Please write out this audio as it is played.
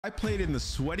I played in the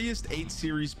sweatiest 8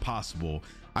 series possible.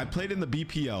 I played in the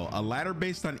BPL, a ladder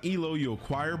based on elo you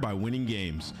acquire by winning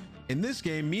games. In this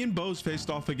game, me and Mboze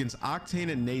faced off against OCTANE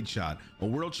and NADESHOT, a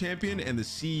world champion and the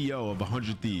CEO of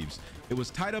 100 Thieves. It was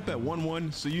tied up at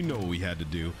 1-1, so you know what we had to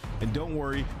do. And don't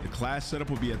worry, the class setup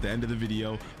will be at the end of the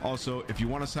video. Also, if you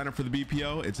want to sign up for the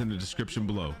BPL, it's in the description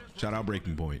below. Shout out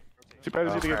Breaking Point. Too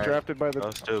bad to get drafted by the...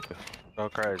 Go stupid. Go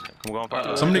crazy. I'm going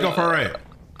far. Somebody go far right.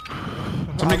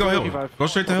 Somebody go hill. Go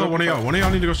straight to hill. One of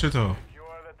y'all need to go straight to hill.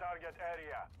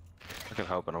 I can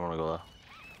help it. I want to go there.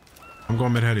 I'm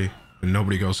going mid heady. And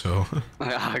nobody goes hill.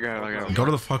 I got it. Go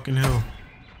to the fucking hill.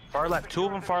 Far left. Two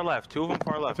of them far left. Two of them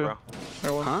far left, bro.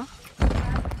 Huh?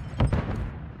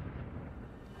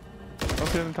 I'm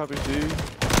sitting top of G.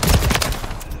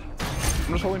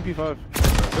 I'm just holding P5.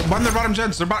 One their bottom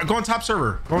gens. They're going top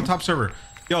server. Going top server.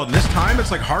 Yo, this time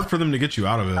it's like hard for them to get you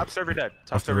out of it. Top server dead.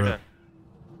 Top server dead.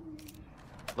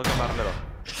 Look at bottom middle.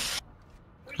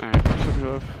 Alright.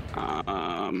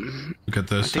 Look at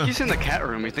this. I think he's in the cat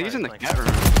room. I think he's in the cat room.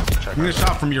 I'm gonna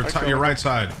shot from your right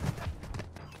side.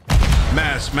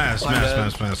 Mass.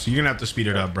 You're gonna have to speed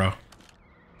it up, bro.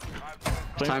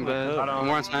 Time bed. One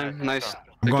more time. Nice.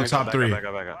 I'm going top 3. Back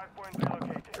up.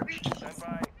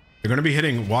 They're gonna be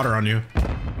hitting water on you.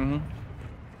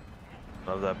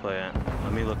 Love that play.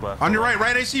 Let me look left. On your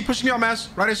right AC, pushing you out, Mass.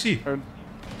 Right AC.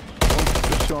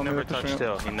 Never touched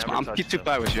still. He never I'm touched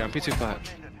P25 with you. I'm P25.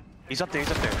 He's up there.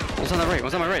 One's on the right.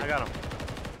 One's on my right. I got him.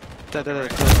 Dead. Up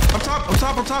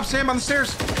top. Sam on the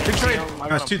stairs. Big trade.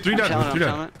 That's 2, 3 dead. 3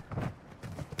 dead.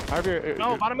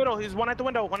 No, bottom middle. He's one at the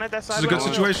window. One at that side. This is a good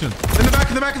situation. In the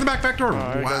back door.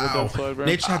 Wow.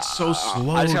 Nade shot's so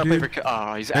slow, I just gotta play dude. for.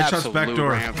 Oh, he's Nade shot's back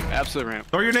door. Absolute ramp.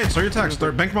 Throw your nades. Throw your tags.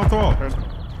 Bank them off the wall.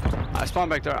 I spawned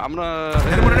back there. I'm gonna.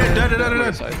 Hit him with a nade. Dead.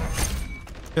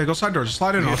 Yeah, go side door. Just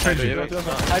slide in. I'll trade you. Side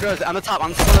door on the top. On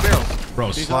the top of the barrels.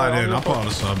 Bro, slide in. I'll pull out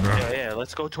a sub, bro. Yeah.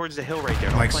 Let's go towards the hill right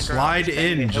there. Like, slide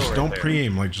in. Just don't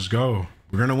pre-aim. Like, just go.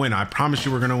 We're gonna win. I promise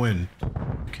you we're gonna win.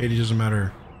 Katie doesn't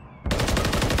matter.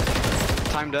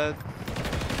 Time dead.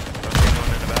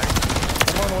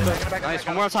 Nice.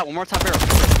 One more top barrel.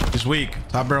 He's weak.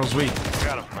 Top barrel's weak.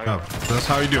 Got him. Oh, that's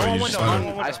how you do it. You just slide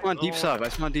in. I spawned deep sub.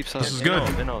 This is good.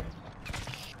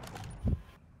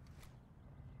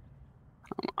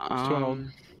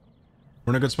 We're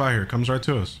in a good spot here. Comes right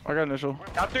to us. I got initial.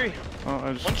 Top 3. Oh,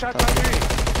 One shot, top 3.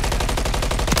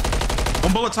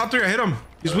 One bullet, top 3. I hit him.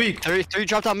 He's weak. 3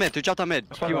 dropped out mid.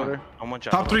 P1. I'm one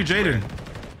shot. Top 3, Jaden.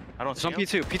 I don't see him.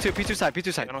 P2 side. I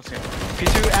don't see him.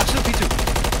 P2, absolute P2.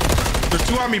 There's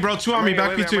 2 on me, bro. 2 on me.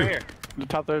 Back P2. Right the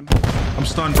top third. I'm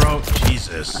stunned, bro.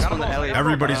 Jesus.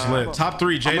 Everybody's Elliot. lit. Top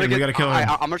 3, Jaden. We gotta kill him.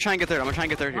 I'm gonna try and get third.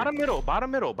 Here.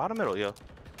 Bottom middle, yo.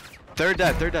 Third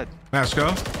dead. Mask, go.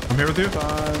 I'm here with you.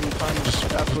 Just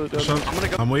absolute dead. I'm gonna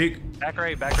go. I'm weak. Back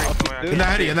right. In the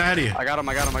heady. I got him.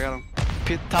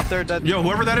 Top third dead. Yo,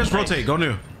 whoever that is, rotate. Go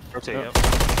new. Rotate, yep.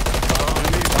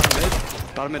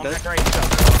 Bottom mid dead. Back right.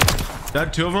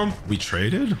 Dead, 2 of them. We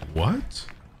traded? What?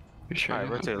 You sure?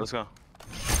 Alright, rotate, let's go.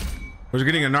 We're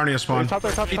getting a Narnia spawn. Top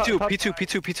there, top.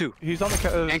 P2. He's on the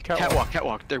Catwalk.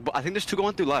 I think there's 2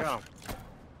 going through left.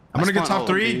 I'm gonna get top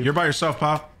 3. You're by yourself,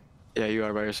 Pop. Yeah, you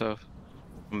are by yourself.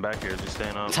 I'm back here, just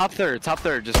staying on. Top third.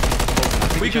 Just.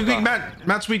 Weak.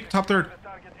 Matt's weak. Top 3rd.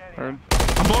 Heard.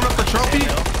 I'm blowing up the trophy.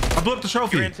 I blew up the He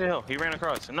trophy. ran to hill. He ran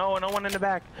across. No one in the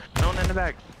back. I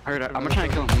heard it. I'm gonna try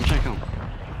and kill him.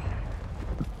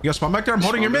 You got spawn back there? I'm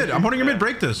holding your mid.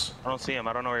 Break this. I don't see him.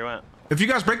 I don't know where he went. If you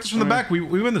guys break this from the back, we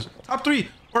win this. Top 3.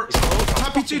 Or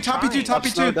top P2. Top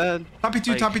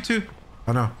P2.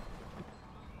 I know.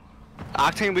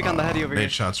 Octane weak on the heady over here.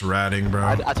 Nade shot's ratting,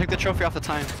 bro. I took the trophy off the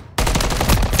time.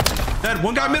 Dead.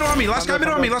 One guy middle on me. Last guy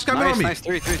middle on me. Nice. 3.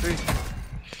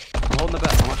 I'm holding the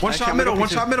bet. One shot middle.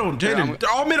 Jaden.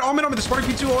 They're all mid on me. They're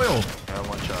sparking P2 oil. Yeah,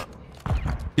 one shot.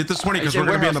 Get this 20 because we're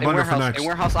gonna be in the bunker for next. In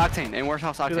warehouse Octane.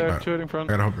 Two in front.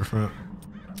 I gotta hope you're front.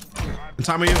 In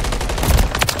time with you.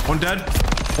 One dead.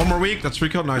 One more weak. That's 3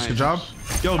 killed. Nice. Good job.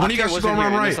 Yo, when you guys should go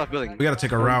around right. We gotta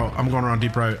take a route. I'm going around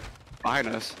deep right. Behind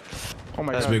us. Oh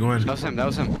my That's a god. big win. That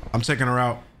was him. I'm taking a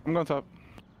route. I'm going top.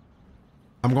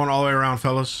 I'm going all the way around,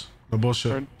 fellas. No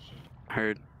bullshit.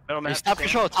 Heard. Middle Top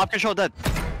control dead.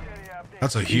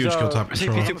 That's a huge kill, top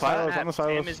control. P2 On the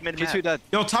silos. P2 dead.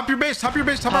 Yo, top your base, top our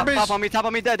base. Top on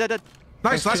me, dead.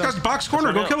 Nice, last guy's box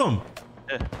corner. Go kill him.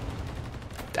 Yeah.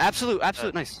 Absolute,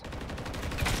 nice.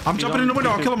 I'm jumping in the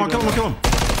window. I'll kill him.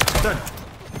 Dead. I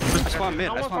spawned mid.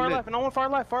 No one far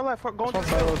left. Going to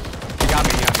Silos. You got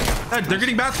me. Dead. They're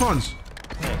getting bat spawns.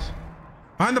 Nice.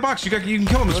 Behind the box. You can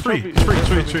kill him. It's free.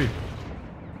 Trophy. It's free.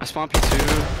 I spawned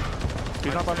P2.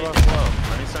 He's not on the Anything left.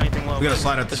 low. I didn't see anything low. We gotta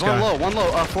slide at this There's guy. one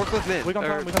low. Forklift mid. We can Or-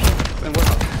 find, we can find. in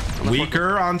warehouse.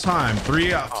 Weaker on time.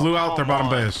 3 flew out their bottom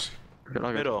base. Good,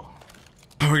 all good. Middle.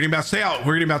 We're getting about. Stay out.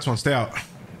 We're getting about to one. Stay out.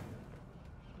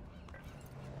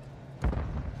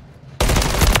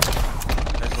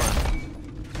 Next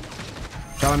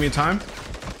one. Telling me in time.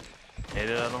 Hit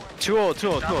it on him.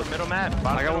 2-0. Middle map.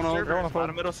 I got one on. Servers,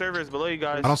 bottom middle servers below you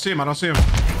guys. I don't see him. I don't see him.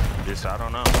 Just, I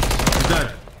don't know. He's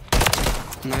dead.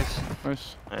 Nice.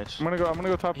 Nice. Nice. I'm gonna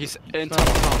go top. He's in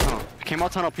tunnel. Came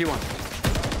out tunnel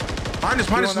P1. Minus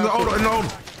in the old. In the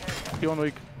old. He one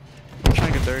weak. I'm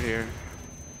trying to get third here.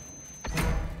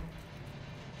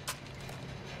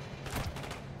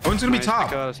 Owen's gonna be Nice, top.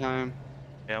 pick out of time.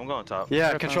 Yeah, I'm going top.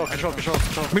 Yeah, control. I'm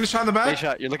gonna shot in the back. Nade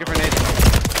shot. You're looking for nade.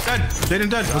 Dead. Dead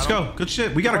and dead. Let's go. Good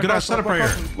shit. We got a good ass setup right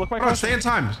here. Look my Hold on. Stay in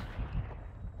time.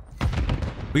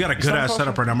 We got a good ass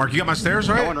setup right now. Mark, you got my stairs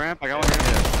I got right? one ramp. Go,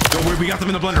 we got them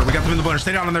in the blender.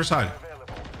 Stay down on their side.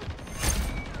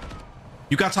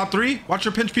 You got top 3? Watch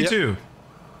your pinch P2.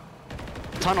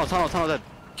 Tunnel dead.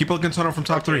 Keep looking tunnel from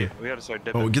top 3. We gotta start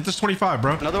dipping. Oh, get this 25,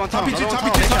 bro. Another one Top tunnel. P2, Another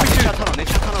top one tunnel. P2, top Nade shot P2. tunnel. Nade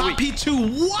shot tunnel Top weak.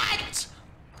 P2, what?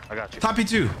 I got you. Top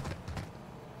P2.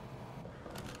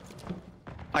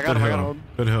 I got Good him. hill.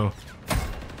 Good hill.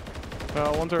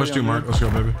 One's already Push 2, on Mark. me. Let's go,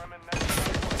 baby.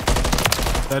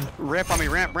 Dead. Ramp on me.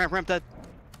 Ramp dead.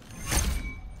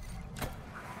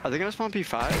 Are they gonna spawn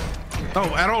P5?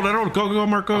 Oh, at old. Go,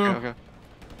 Mark. Go. Okay.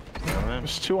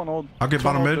 There's 2 on old. I'll get Two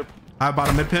bottom on mid. old. I have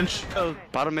bottom mid pinch.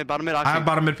 Bottom mid. I have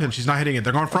bottom mid pinch. He's not hitting it.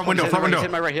 They're going front window. Hit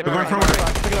my right. They're going front window.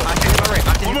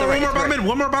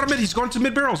 One more bottom mid. He's going to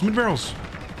mid barrels. Let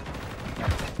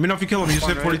me know if you kill him. He just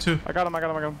hit 42. I got him. I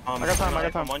got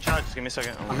time. One shot. Just give me a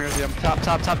second. I'm here. I'm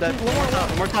top dead.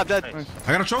 One more top dead. Nice.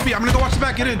 I got a trophy. I'm gonna go watch the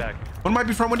back. Get in. Back. One might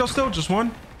be front window still. Just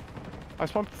one. I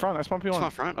spawned front. I spawned It's P1.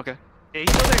 not front. Okay. Yeah, he's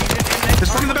still there. He's in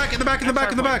It's front in the back. In the back.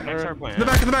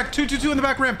 2 in the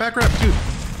back ramp. Back ramp. 2.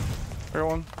 Here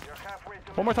one.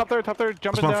 One more top third.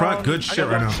 Jumping Spawn down. front. Good I shit got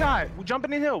right one now. shot. We're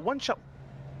jumping in hill. One shot.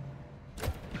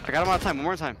 I got him out of time. One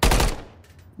more time.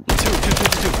 Two.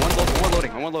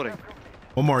 One loading.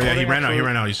 One more. Yeah, he ran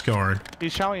out. He's skill hard.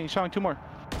 He's shouting. 2 more.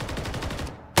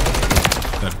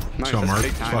 Good. Nice, Go, that's Mark.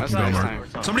 big time. Fucking That's go, nice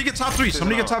Mark. Somebody get top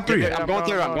 3. Yeah, I'm going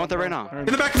third. I'm going third right now. In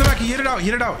the back. He hit it out.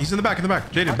 He's in the back.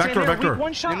 Jaden, back door.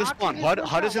 One shot. In the spawn.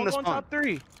 HUD is in the spawn. Top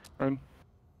 3.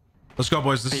 Let's go,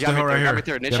 boys. This He is got the me hill right third, got here. me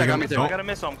third. Nade Yeah, shot got me third. I don't- gotta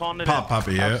miss. I'm calling it Pop,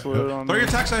 Poppy, yeah. Absolute on Throw your me.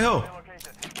 attacks at hill.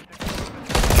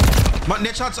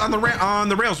 Net shots on the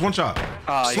rails. One shot.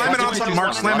 Slam it on something,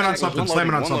 Mark. Slam it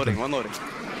on something. One loading.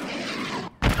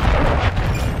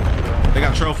 They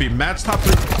got trophy. Matt's top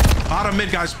 3. Bottom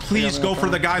mid, guys. Please go for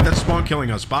the guy that's spawn killing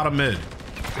us. Bottom mid.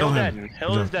 Kill him.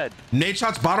 Hill is dead. Nade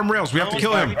shots bottom rails. We have to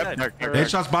kill him. Nade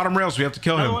shots bottom rails. We have to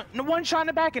kill him. No one shot in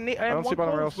the back and don't see one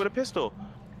bottom close rails. with a pistol.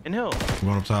 In hill.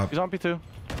 Going up top. He's on P2.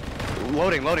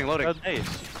 Loading. Nice. And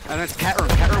then it's cat room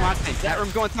on me.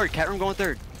 Cat room going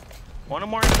third. One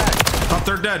more in the back. Top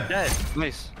third dead. Dead.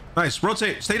 Nice.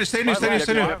 Rotate. Stay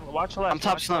near. Watch left. I'm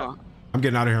top watch snow. left. I'm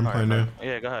getting out of here. I'm playing new.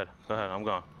 Yeah, go ahead. I'm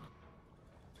going.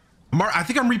 Mark, I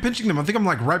think I'm repinching them. I think I'm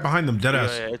like right behind them. Dead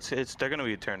ass. Yeah, they're gonna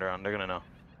be turned around. They're gonna know.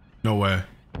 No way.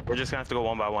 We're just gonna have to go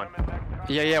one by one.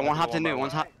 Yeah. One hopped in new.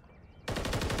 One's hot.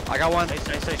 I got one. Nice.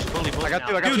 Bully I got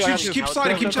two. Dude, just keep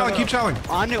sliding. Keep challenging.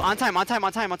 On new. On time.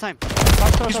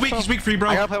 He's weak for you, bro.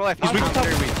 I gotta play life. He's weak.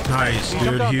 Very weak. Nice,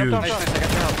 dude. down, Huge. jump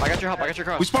Nice. I got your help. I got your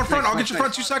cross. We spawn front. I'll get your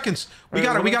front 2 seconds. We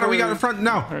got it in front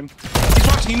now. Alright. He's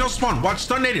watching. He knows spawn. Watch.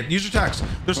 Stun native. Use your attacks.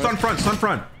 They're stun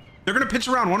front. They're gonna pitch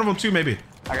around. One of them too, maybe.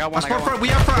 I got one. I spawn front. We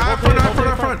have front. I have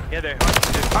front. Yeah, they're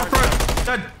Out front.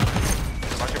 Dead.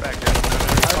 watch your back.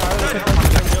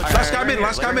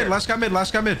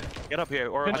 Last guy mid. Get up here.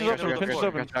 Or Pinch is open, pinch is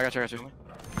open. I got you.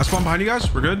 I spawn behind you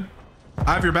guys. We're good.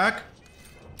 I have your back.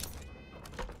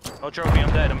 Oh, trophy.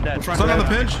 I'm dead. Stun on the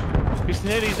pinch. He's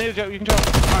naded. You can jump.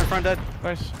 Front dead.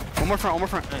 Nice. One more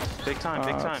front. Nice. Big time.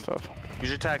 That's tough. Use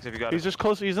your tags if you got He's it. just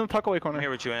close. He's in the tuck away I'm corner. here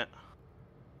with you, Ant.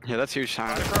 Yeah, that's huge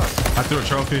time. I threw a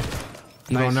trophy.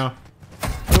 I'm going now.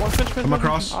 Pinch. Come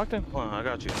across. Octane. Hold on, I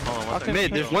got you. Hold on one Okay. second.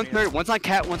 Mid. There's one third. One's on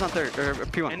cat. One's on third. Or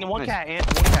P1. And one Nice. cat, Ant.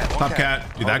 One cat. Top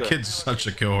cat. Dude, All that good. kid's such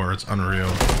a killer. It's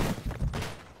unreal.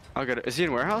 Oh, good. Is he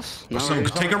in warehouse? No. So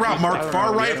take a route, Mark.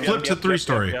 Far right, flip to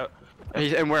 3-story. Yep.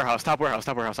 He's in warehouse. Top warehouse.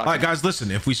 All right, guys,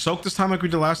 listen. If we soak this time like we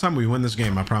did last time, we win this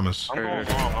game. I promise.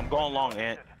 I'm going long,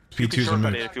 Ant. P2's in Shortcut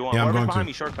mid. it if you want. Yeah, I'm Whoever's going behind to.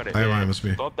 me, shortcut it. Hey, Ryan, must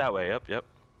be. Go up that way. Yep.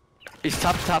 He's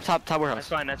top warehouse.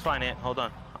 That's fine, Ant. Hold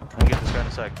on. I'll get this guy in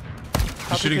a sec.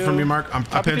 He's shooting from me, Mark.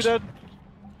 I pinched. dead.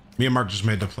 Me and Mark just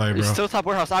made the play, bro. He's still top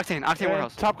warehouse. Octane Yeah,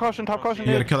 warehouse. top caution. You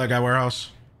gotta kill that guy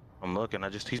warehouse. I'm looking.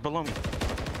 He's below me.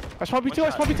 I spawned B2, I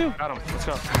spawned B2. Got him. Let's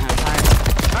go.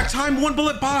 Back time, 1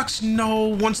 bullet box. No,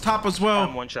 one's top as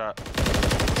well. One shot.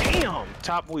 Damn.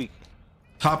 Top weak.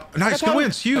 Top. Nice, good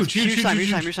wins. Huge. Huge time.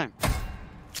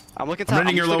 I'm looking top. I'm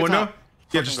running your low window.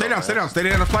 Yeah, just stay down. Stay down.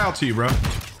 I'll fly out to you, bro.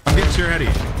 I'm getting to your heady.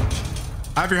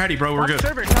 I have your heady, bro. We're good.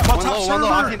 Top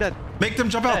server. Make them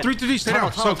jump out. 3-3. Stay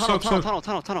down. Soak.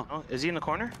 Tunnel. Oh, is he in the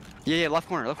corner? Yeah, left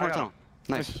corner tunnel.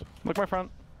 Nice. Look my front.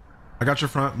 I got your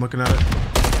front. I'm looking at it.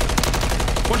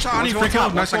 One shot. I need free kill.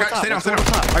 Nice. I got. Stay down.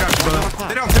 I got you,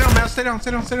 brother. Stay down,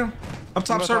 man. Stay down. Up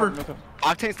top server.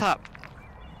 Octane's top.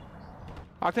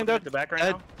 Octane dead. The back right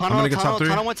now. I'm gonna get top 3.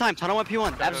 Tunnel one time. Tunnel one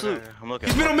P1. Absolute. I'm looking.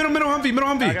 He's middle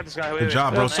Humvee. I got this guy. Good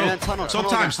job, bro. Tunnel Soak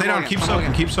time. Stay down. Keep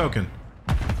soaking.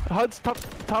 HUD's top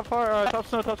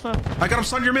snow. I got him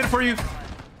stunned your mid for you.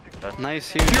 Nice,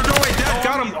 huge. You're going dead.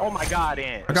 Got him. Oh my god,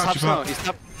 Ant. I got you, pop.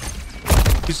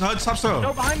 He's HUD top snow.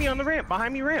 No, behind me on the ramp.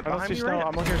 Behind me ramp. I'm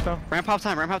looking here still. Ramp pop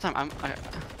time.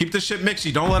 Keep this shit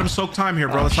mixy. Don't let him soak time here,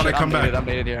 bro. That's how they come back. I'm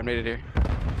made it here.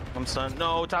 I'm stunned.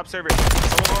 No, top server.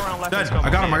 Someone go around left. Dead. I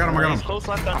got him. He's close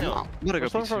left downhill.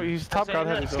 He's top god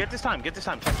heavy. Get this time.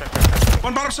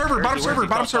 One bottom server.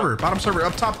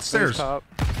 Up top the stairs.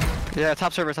 Yeah,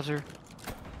 top server. Play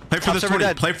for this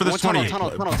 20. Play for this 20.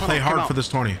 Play hard for this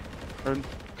 20.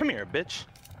 Come here, bitch.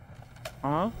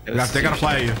 They gotta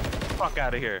fly at you. Fuck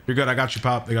out of here. You're good. I got you,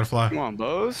 pop. They gotta fly. Come on,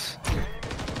 Mboze.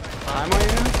 Time on you.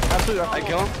 Absolutely. I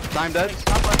kill him. Time dead.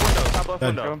 Top left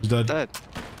window. Dead. He's dead. Dead.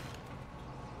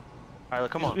 Alright,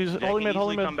 come on. He's holding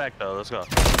mid. Come back though. Let's go.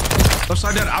 Left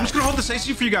side dead. I'm just gonna hold this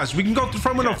AC for you guys. We can go through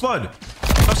front window flood.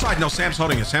 Left side. No, Sam's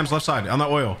holding it. Sam's left side on that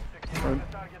oil. I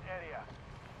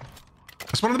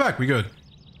spawned in the back. We good.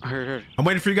 I heard. I'm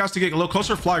waiting for you guys to get a little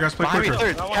closer. Fly, guys. Play Behind me,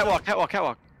 quicker. third.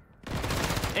 Catwalk.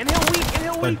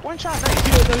 Inhale weak. One shot.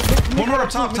 Nice. One more up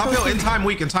top. Top hill. In time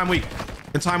weak.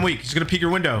 He's gonna peek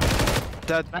your window.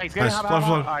 Dead. Nice.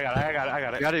 Flood. I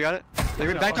got it. Got it.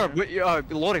 They're back door.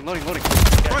 Loading.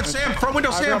 Front Sam. Front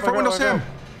window Sam.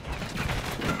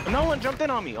 No one jumped in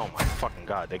on me. Oh my fucking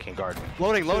god. They can guard me.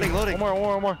 Loading.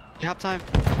 One more. Cap time.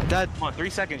 Dead. Come on, 3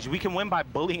 seconds. We can win by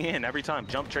bullying in every time.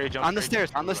 Jump trade. On the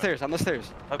stairs. And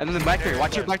then the back door.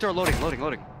 Watch your back door. Loading.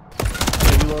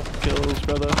 You love kills,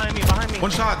 brother. Behind me.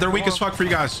 One shot. They're weak as fuck for you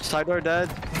guys. Side door dead.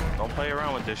 Don't play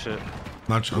around with this shit. I'm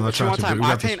not trying to.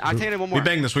 Octane and one more. We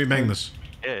bang this.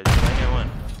 Yeah, just make it win.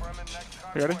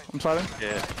 You ready? I'm sliding.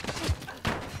 Yeah.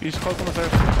 He's close on the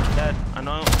stairs. Dead. I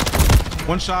know.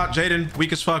 One shot. Jaden,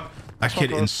 weak as fuck. That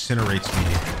kid incinerates me.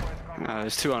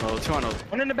 There's two on hold.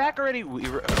 One in the back already. Come on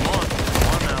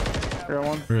now. You're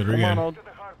one. One on hold.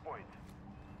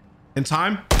 In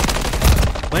time.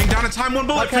 Laying down in time. 1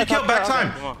 bullet. Free kill. Back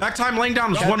time. Back time. Laying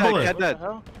down was 1 bullet. Dead.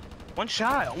 One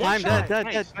shot. Dead.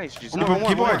 Nice. Just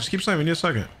Keep away. Just keep saying. We need a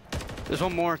second. There's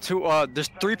one more. There's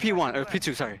 3 P1 or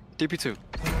P2. Sorry. 3 P2.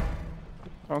 I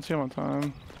don't see him on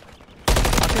time.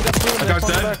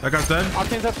 That guy's dead.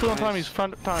 Octane's absolute on time. He's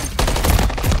front time.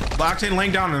 Octane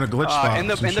laying down in a glitch spot. In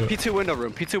the P2 window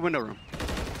room.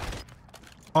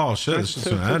 Oh shit, this is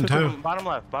gonna end too. Bottom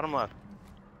left.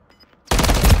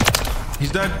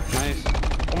 He's dead. Nice.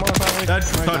 One more time. Dead.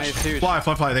 Nice. Touch. Nice,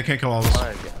 Fly. They can't kill all of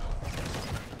us.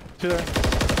 Two there.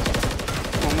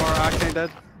 One more Octane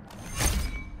dead.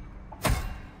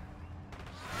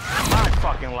 My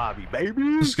fucking lobby, baby.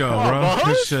 Let's go, bro.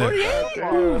 Good shit.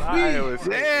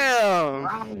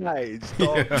 Damn. Nice.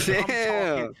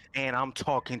 Damn. And I'm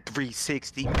talking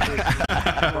 360.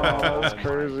 That's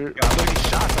crazy. Look at these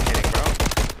shots I'm hitting, bro.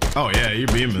 Oh yeah, you're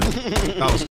beaming. That was